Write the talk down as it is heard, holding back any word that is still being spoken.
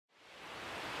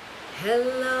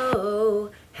Hello,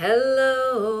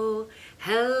 hello,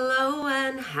 hello,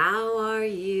 and how are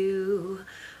you?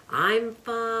 I'm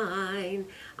fine,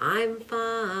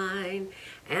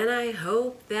 and I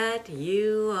hope that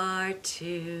you are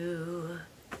too.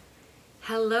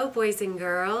 Hello, boys and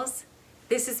girls.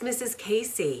 This is Mrs.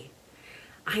 Casey.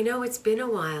 I know it's been a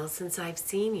while since I've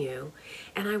seen you,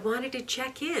 and I wanted to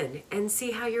check in and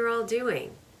see how you're all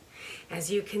doing.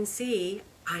 As you can see,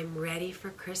 I'm ready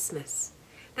for Christmas.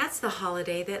 That's the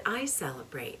holiday that I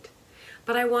celebrate.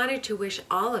 But I wanted to wish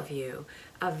all of you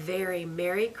a very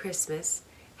Merry Christmas,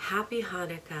 Happy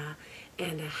Hanukkah,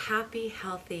 and a happy,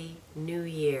 healthy New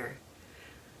Year.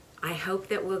 I hope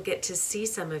that we'll get to see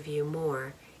some of you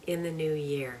more in the new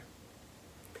year.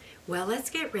 Well, let's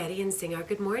get ready and sing our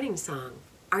good morning song.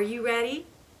 Are you ready?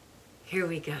 Here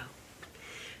we go.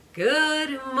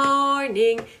 Good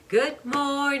morning,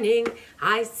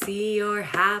 I see your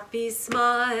happy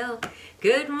smile.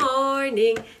 Good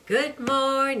morning,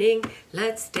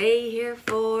 let's stay here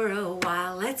for a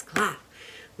while. Let's clap.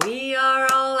 We are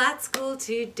all at school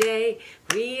today.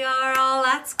 We are all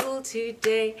at school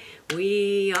today.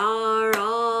 We are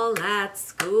all at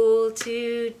school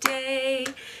today.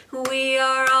 We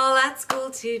are all at school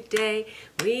today.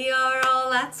 We are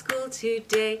all at school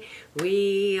today.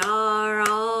 We are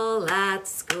all at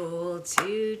school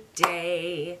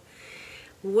today.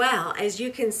 Well, as you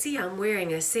can see, I'm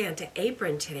wearing a Santa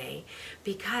apron today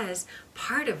because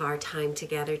part of our time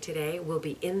together today will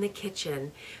be in the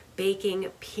kitchen baking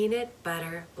peanut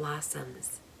butter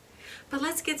blossoms. But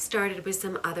let's get started with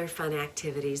some other fun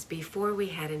activities before we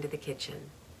head into the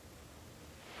kitchen.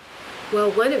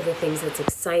 Well, one of the things that's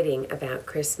exciting about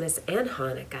Christmas and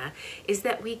Hanukkah is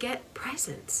that we get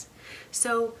presents.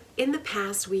 So in the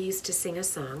past, we used to sing a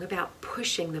song about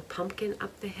pushing the pumpkin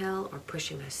up the hill or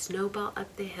pushing a snowball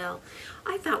up the hill.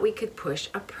 I thought we could push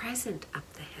a present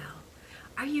up the hill.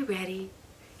 Are you ready?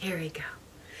 Here we go.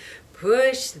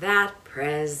 Push that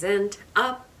present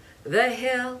up the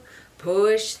hill.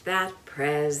 Push that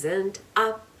present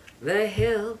up the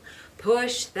hill.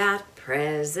 Push that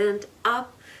present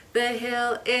up the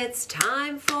hill. It's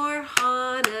time for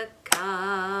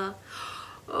Hanukkah.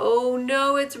 Oh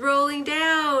no, it's rolling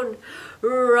down.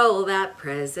 Roll that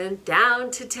present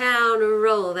down to town.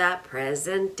 Roll that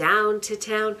present down to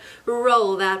town.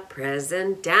 Roll that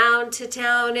present down to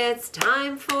town. It's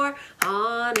time for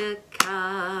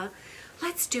Hanukkah.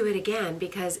 Let's do it again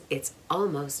because it's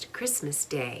almost Christmas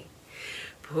Day.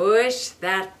 Push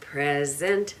that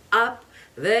present up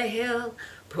the hill.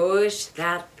 Push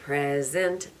that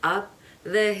present up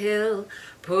the hill.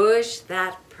 Push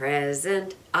that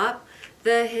present up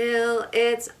the hill.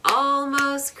 It's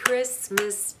almost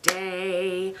Christmas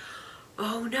Day.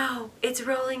 Oh no, it's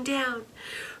rolling down.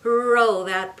 Roll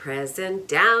that present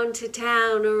down to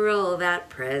town. Roll that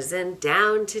present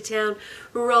down to town.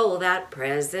 Roll that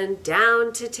present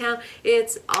down to town.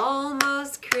 It's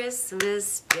almost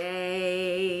Christmas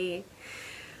Day.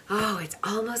 Oh, it's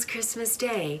almost Christmas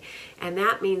Day, and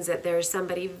that means that there's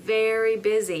somebody very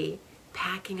busy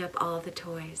packing up all the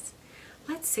toys.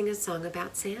 Let's sing a song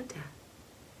about Santa.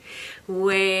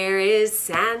 Where is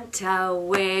Santa?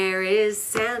 Where is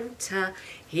Santa?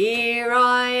 Here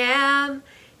I am,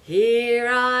 here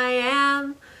I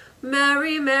am.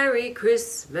 Merry, Merry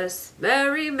Christmas,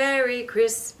 Merry, Merry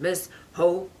Christmas.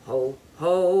 Ho, ho,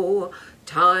 ho,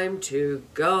 time to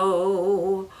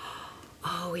go.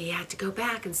 Oh, we had to go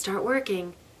back and start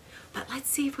working. But let's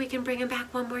see if we can bring him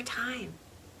back one more time.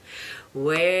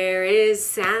 Where is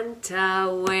Santa?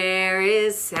 Where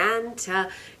is Santa?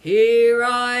 Here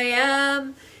I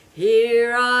am,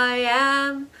 here I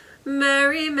am.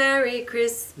 Merry, Merry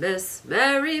Christmas,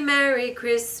 Merry, Merry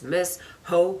Christmas.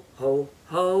 Ho, ho,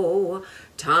 ho,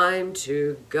 time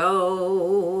to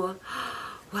go.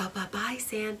 Well, bye-bye,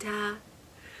 Santa.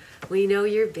 We know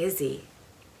you're busy.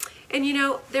 And you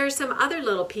know, there are some other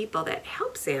little people that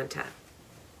help Santa.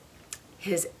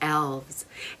 His elves.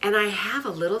 And I have a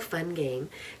little fun game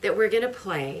that we're going to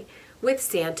play with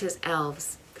Santa's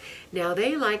elves. Now,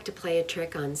 they like to play a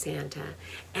trick on Santa,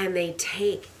 and they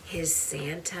take his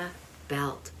Santa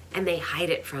belt and they hide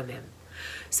it from him.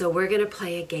 So we're going to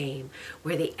play a game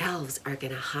where the elves are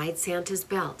going to hide Santa's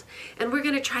belt, and we're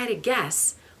going to try to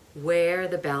guess where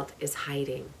the belt is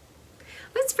hiding.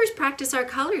 Let's first practice our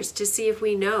colors to see if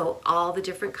we know all the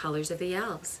different colors of the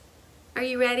elves. Are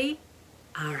you ready?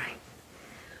 All right.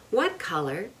 What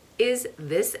color is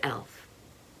this elf?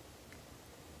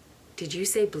 Did you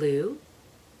say blue?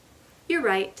 You're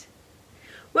right.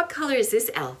 What color is this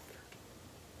elf?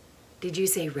 Did you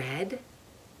say red?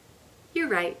 You're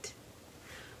right.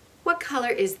 What color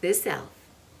is this elf?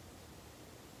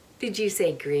 Did you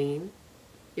say green?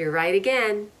 You're right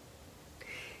again.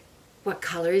 What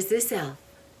color is this elf?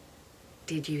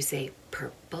 Did you say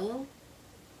purple?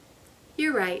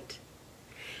 You're right.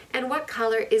 And what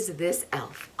color is this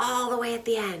elf all the way at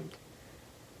the end?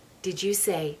 Did you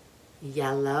say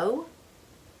yellow?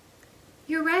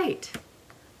 You're right.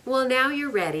 Well, now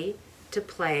you're ready to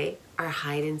play our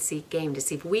hide and seek game to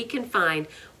see if we can find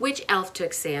which elf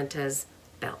took Santa's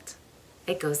belt.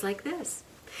 It goes like this.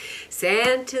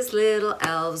 Santa's little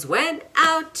elves went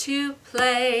out to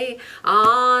play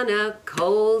on a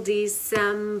cold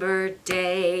December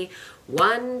day.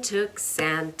 One took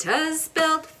Santa's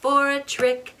belt for a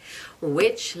trick.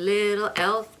 Which little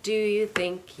elf do you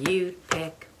think you'd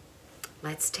pick?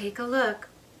 Let's take a look.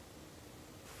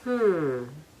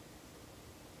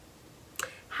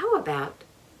 How about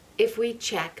if we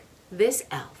check this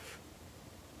elf?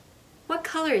 What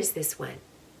color is this one?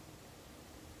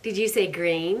 Did you say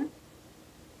green?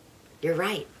 You're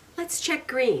right. Let's check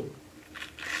green.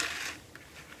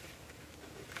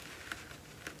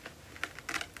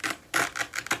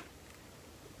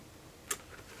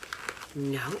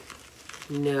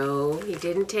 No, he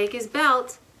didn't take his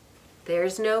belt.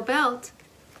 There's no belt.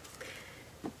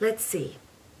 Let's see.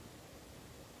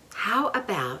 How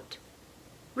about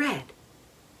red?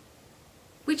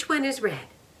 Which one is red?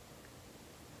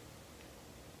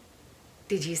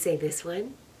 Did you say this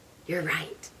one? You're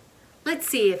right. Let's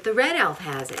see if the red elf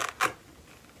has it.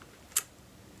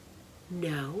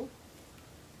 No,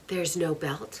 there's no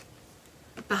belt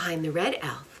behind the red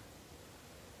elf.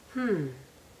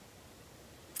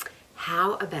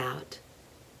 How about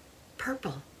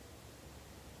purple?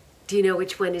 Do you know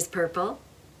which one is purple?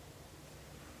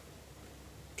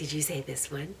 Did you say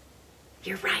this one?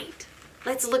 You're right.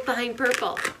 Let's look behind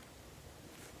purple.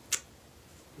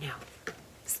 No,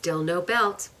 still no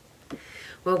belt.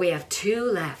 Well, we have two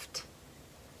left.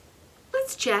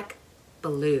 Let's check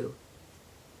blue.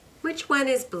 Which one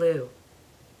is blue?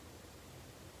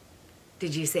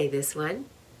 Did you say this one?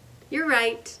 You're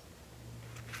right.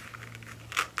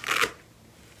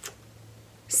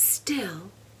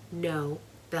 Still no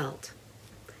belt.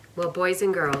 Well, boys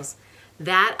and girls,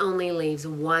 that only leaves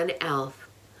one elf.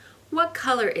 What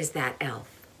color is that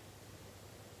elf?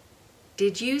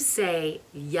 Did you say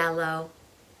yellow?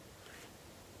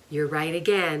 You're right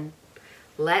again.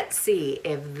 Let's see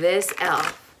if this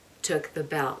elf took the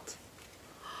belt.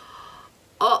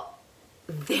 Oh,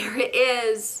 there it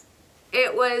is.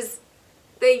 It was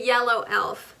the yellow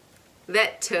elf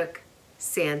that took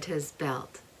Santa's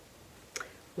belt.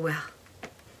 Well,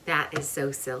 that is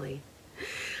so silly.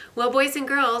 Well, boys and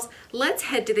girls, let's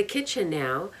head to the kitchen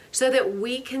now so that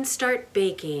we can start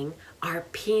baking our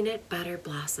peanut butter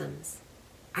blossoms.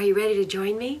 Are you ready to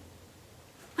join me?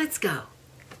 Let's go.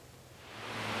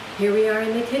 Here we are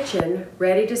in the kitchen,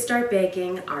 ready to start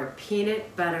baking our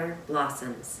peanut butter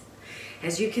blossoms.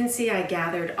 As you can see, I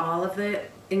gathered all of the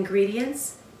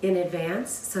ingredients in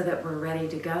advance so that we're ready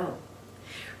to go.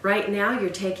 Right now, you're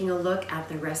taking a look at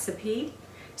the recipe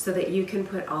so that you can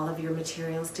put all of your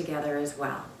materials together as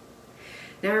well.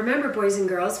 Now remember, boys and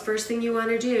girls, first thing you want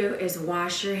to do is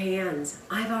wash your hands.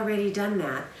 I've already done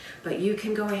that, but you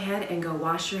can go ahead and go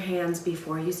wash your hands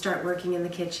before you start working in the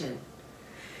kitchen.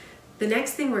 The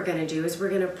next thing we're going to do is we're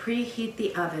going to preheat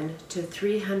the oven to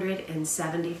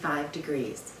 375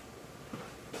 degrees.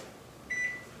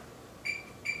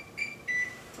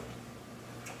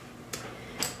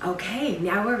 Okay,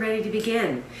 now we're ready to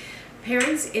begin.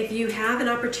 Parents, if you have an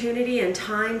opportunity and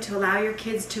time to allow your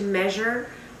kids to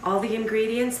measure all the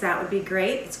ingredients, that would be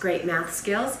great. It's great math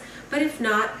skills. But if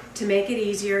not, to make it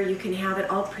easier, you can have it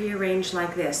all prearranged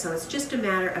like this. So it's just a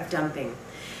matter of dumping.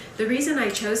 The reason I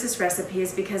chose this recipe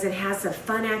is because it has a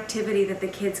fun activity that the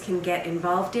kids can get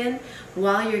involved in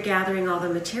while you're gathering all the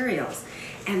materials.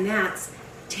 And that's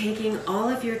taking all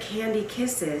of your candy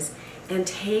kisses and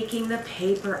taking the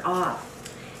paper off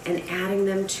and adding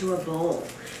them to a bowl,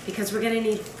 because we're going to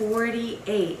need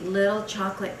 48 little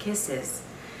chocolate kisses.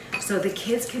 So the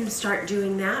kids can start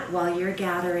doing that while you're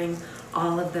gathering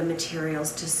all of the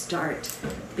materials to start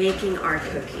baking our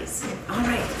cookies. All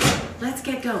right, let's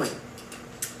get going.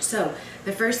 So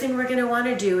the first thing we're going to want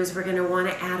to do is we're going to want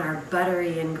to add our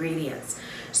buttery ingredients.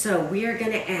 So we are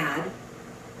going to add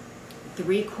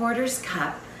 3/4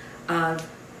 cup of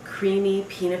creamy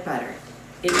peanut butter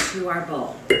into our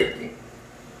bowl.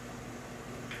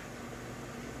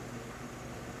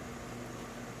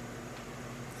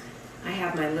 I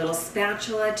have my little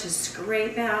spatula to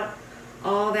scrape out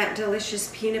all that delicious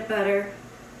peanut butter.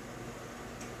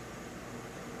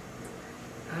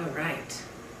 All right.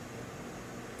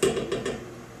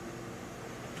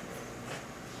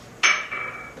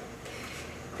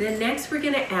 Then next we're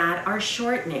going to add our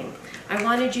shortening. I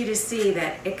wanted you to see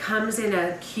that it comes in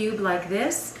a cube like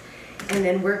this, and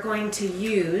then we're going to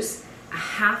use a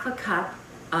 1/2 cup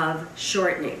of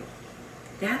shortening.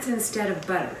 That's instead of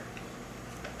butter.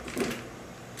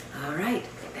 All right,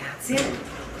 that's it.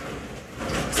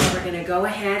 So we're going to go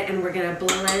ahead and we're going to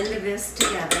blend this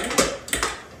together.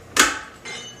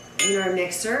 In our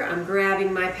mixer, I'm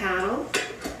grabbing my paddle.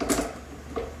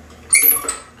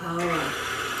 All right.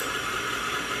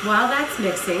 While that's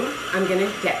mixing, I'm going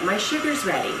to get my sugars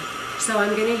ready. So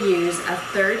I'm going to use a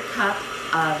 1/3 cup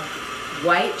of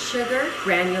white sugar,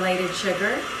 granulated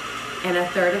sugar, and a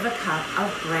 1/3 of a cup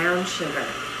of brown sugar.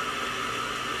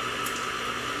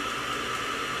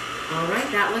 All right,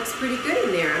 that looks pretty good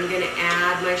in there. I'm going to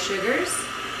add my sugars.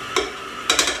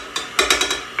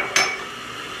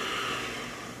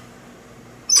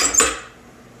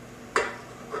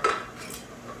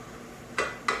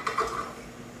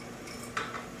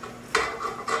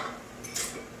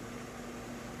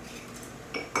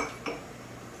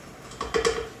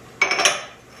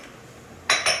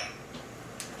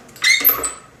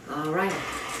 All right,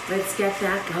 let's get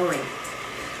that going.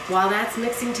 While that's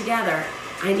mixing together,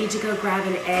 I need to go grab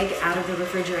an egg out of the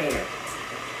refrigerator.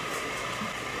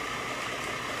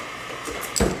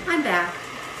 I'm back.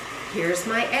 Here's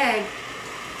my egg.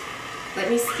 Let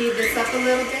me speed this up a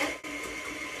little bit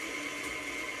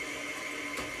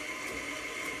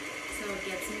so it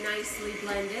gets nicely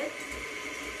blended.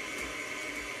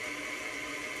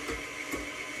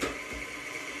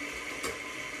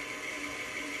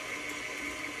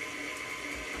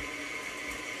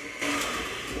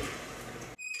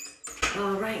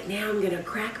 All right, now I'm going to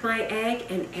crack my egg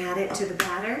and add it to the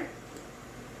batter.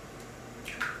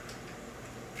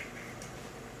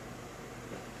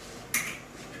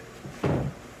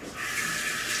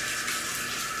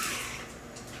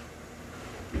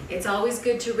 It's always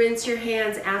good to rinse your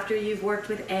hands after you've worked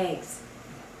with eggs.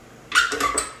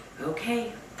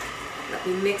 Okay, let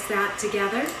me mix that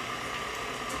together.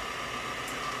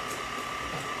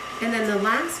 And then the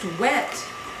last wet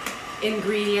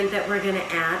ingredient that we're going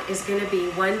to add is going to be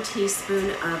 1 teaspoon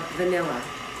of vanilla.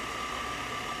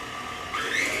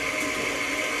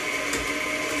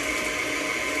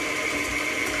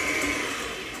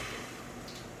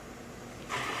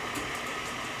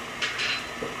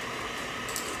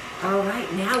 All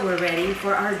right, now we're ready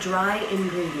for our dry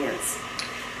ingredients.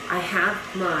 I have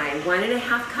my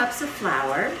 1½ cups of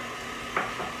flour.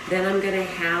 Then I'm going to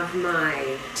have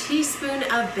my teaspoon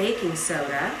of baking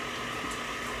soda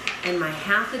and my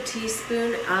 1/2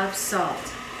 teaspoon of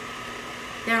salt.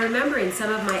 Now remember, in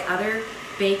some of my other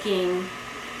baking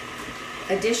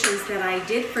additions that I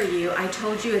did for you, I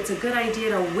told you it's a good idea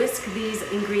to whisk these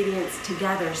ingredients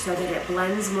together so that it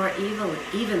blends more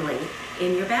evenly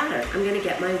in your batter. I'm going to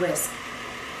get my whisk.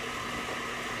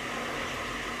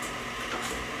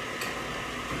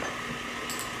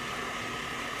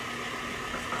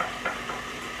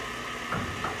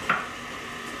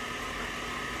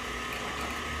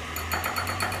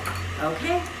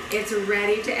 Okay, it's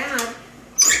ready to add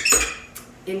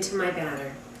into my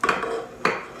batter.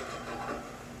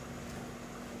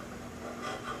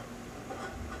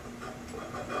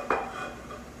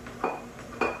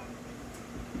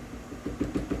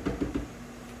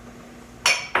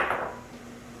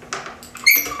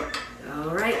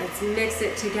 All right, let's mix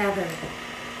it together.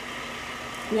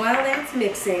 While that's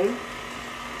mixing,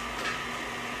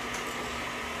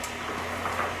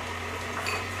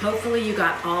 hopefully you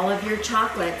got all of your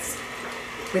chocolates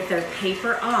with their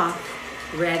paper off,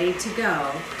 ready to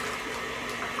go.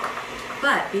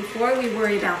 But before we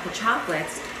worry about the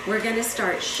chocolates, we're going to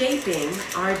start shaping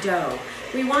our dough.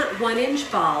 We want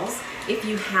 1-inch balls. If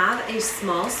you have a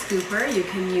small scooper, you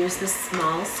can use the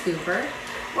small scooper,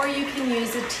 or you can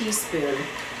use a teaspoon.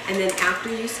 And then after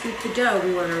you scoop the dough,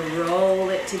 we want to roll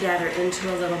it together into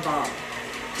a little ball.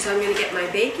 So I'm going to get my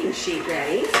baking sheet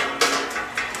ready.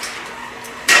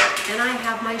 And I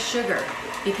have my sugar,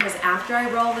 because after I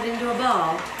roll it into a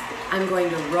ball, I'm going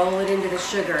to roll it into the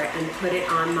sugar and put it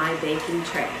on my baking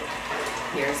tray.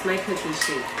 Here's my cookie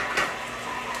sheet.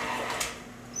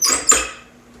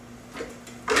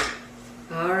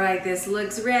 All right, this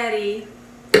looks ready.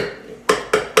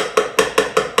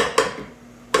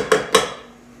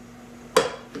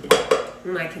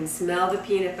 I can smell the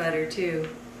peanut butter too.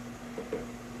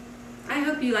 I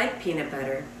hope you like peanut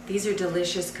butter. These are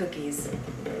delicious cookies.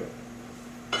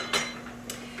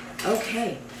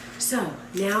 Okay, so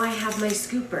now I have my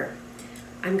scooper.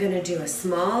 I'm going to do a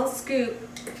small scoop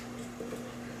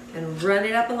and run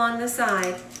it up along the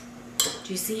side.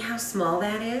 Do you see how small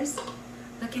that is?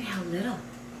 Look at how little.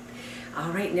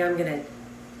 All right, now I'm going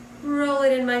to roll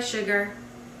it in my sugar,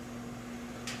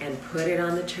 and put it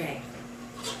on the tray.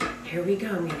 Here we go.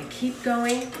 I'm going to keep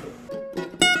going.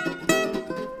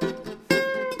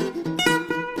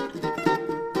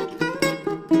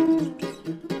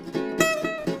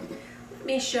 Let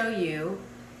me show you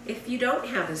if you don't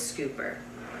have a scooper.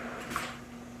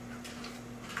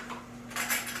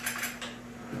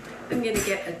 I'm going to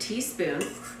get a teaspoon.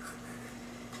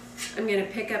 I'm going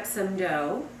to pick up some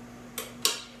dough,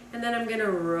 and then I'm going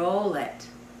to roll it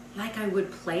like I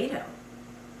would Play-Doh.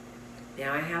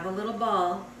 Now I have a little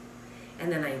ball,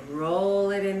 and then I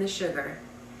roll it in the sugar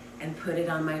and put it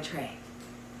on my tray.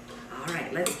 All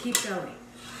right, let's keep going.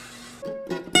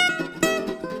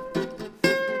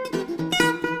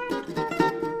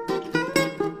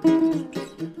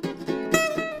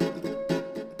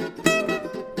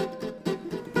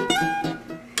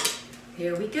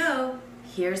 Here we go.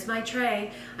 Here's my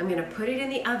tray. I'm going to put it in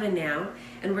the oven now,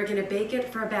 and we're going to bake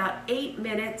it for about 8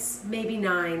 minutes, maybe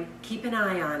 9. Keep an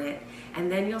eye on it,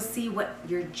 and then you'll see what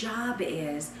your job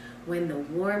is when the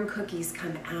warm cookies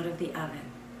come out of the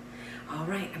oven. All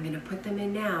right, I'm going to put them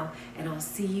in now, and I'll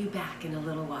see you back in a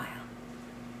little while.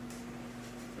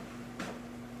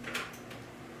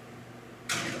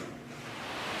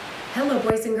 Hello,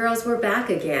 boys and girls, we're back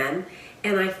again.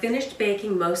 And I finished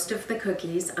baking most of the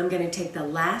cookies. I'm going to take the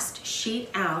last sheet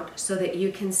out so that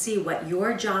you can see what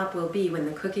your job will be when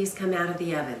the cookies come out of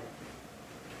the oven.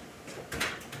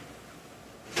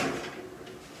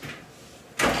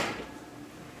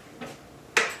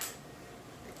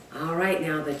 All right,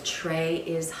 now the tray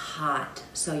is hot,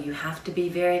 so you have to be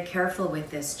very careful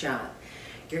with this job.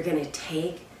 You're going to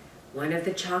take one of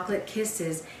the chocolate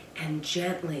kisses and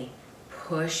gently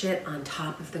push it on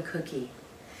top of the cookie.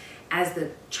 As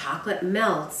the chocolate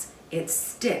melts, it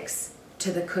sticks to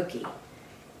the cookie,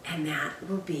 and that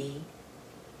will be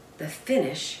the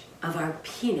finish of our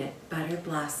peanut butter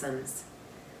blossoms.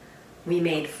 We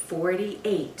made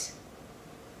 48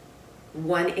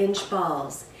 1-inch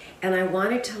balls, and I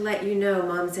wanted to let you know,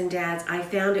 moms and dads, I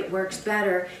found it works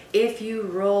better if you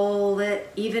roll it,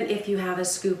 even if you have a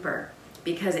scooper,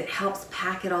 because it helps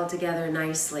pack it all together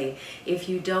nicely. If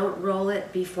you don't roll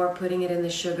it before putting it in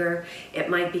the sugar, it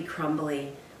might be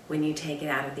crumbly when you take it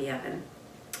out of the oven.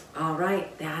 All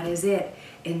right, that is it.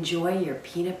 Enjoy your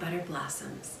peanut butter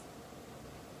blossoms.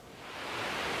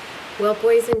 Well,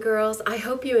 boys and girls, I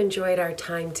hope you enjoyed our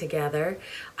time together.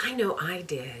 I know I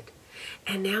did.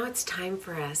 And now it's time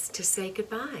for us to say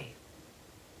goodbye.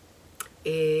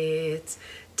 It's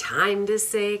time to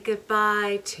say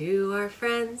goodbye to our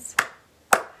friends.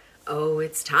 Oh,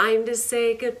 it's time to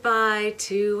say goodbye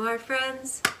to our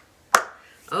friends.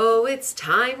 Oh, it's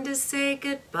time to say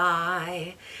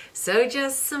goodbye. So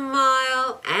just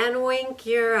smile and wink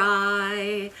your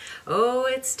eye. Oh,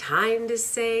 it's time to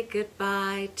say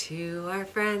goodbye to our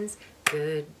friends.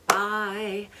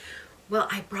 Goodbye. Well,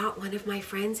 I brought one of my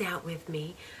friends out with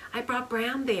me. I brought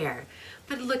Brown Bear.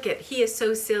 But look at, he is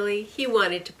so silly. He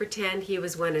wanted to pretend he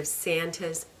was one of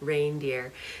Santa's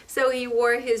reindeer. So he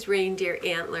wore his reindeer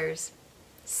antlers.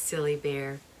 Silly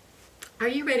bear. Are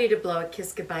you ready to blow a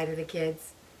kiss goodbye to the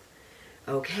kids?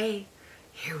 Okay,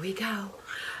 here we go.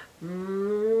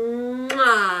 Mwah.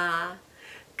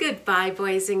 Goodbye,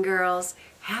 boys and girls.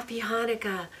 Happy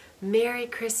Hanukkah, Merry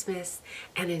Christmas,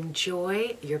 and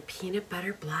enjoy your peanut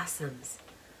butter blossoms.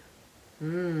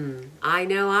 I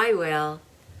know I will.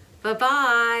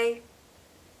 Bye-bye.